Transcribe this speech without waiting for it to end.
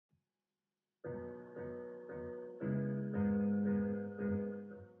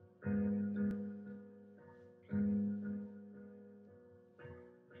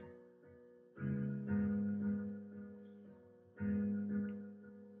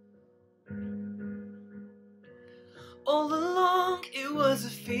All along it was a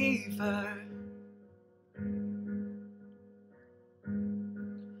fever,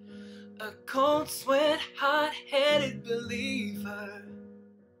 a cold sweat, hot-headed believer.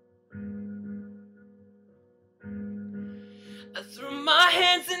 I threw my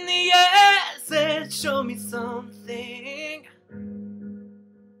hands in the air, said, show me something.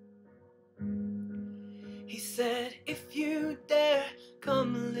 He said, if you dare,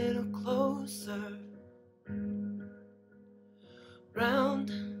 come a little closer.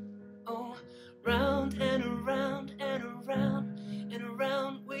 Round, oh, round and around and around and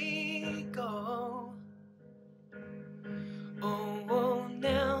around we go. Oh, oh,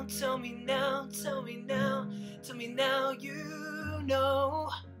 now, tell me now, tell me now, tell me now you know.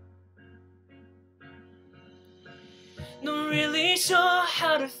 Not really sure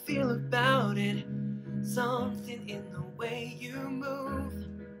how to feel about it. Something in the way you move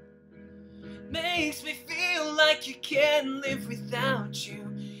makes me feel like you can't live without you,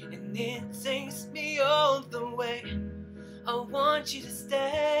 and it takes me all the way. I want you to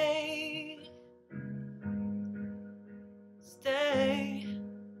stay, stay.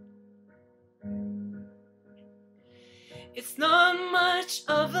 It's not much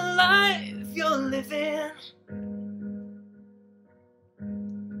of a life you're living.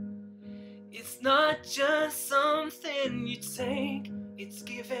 It's not just something you take, it's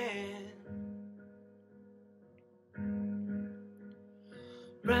given.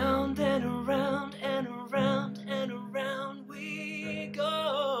 Round and around and around and around we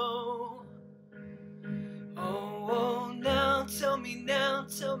go. Oh, oh, now, tell me now,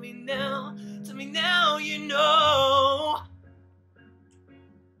 tell me now, tell me now you know.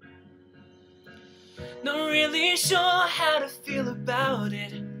 Not really sure how to feel about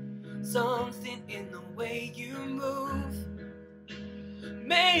it. Something in the way you move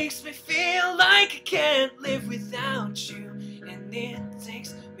makes me feel like I can't live without you, and it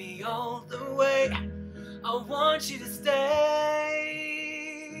takes me all the way. I want you to stay.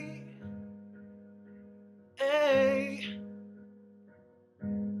 Hey.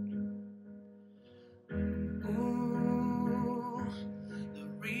 Ooh, the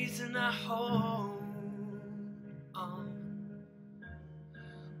reason I hold on.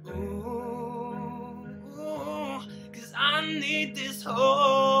 Ooh, 'cause I need this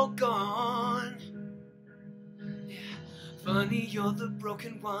hold gone. Yeah, funny you're the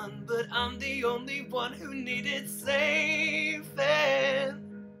broken one, but I'm the only one who needed saving.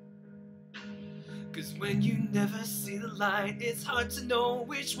 'Cause when you never see the light, it's hard to know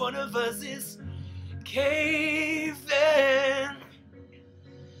which one of us is caving.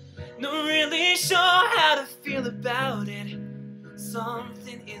 Not really sure how to feel about it.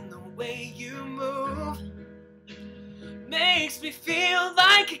 Something in the way you move makes me feel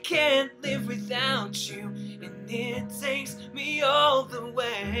like I can't live without you, and it takes me all the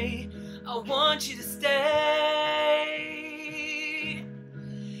way. I want you to stay,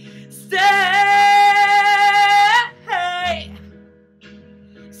 stay,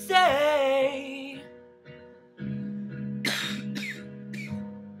 stay.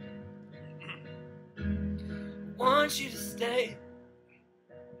 Want you to stay.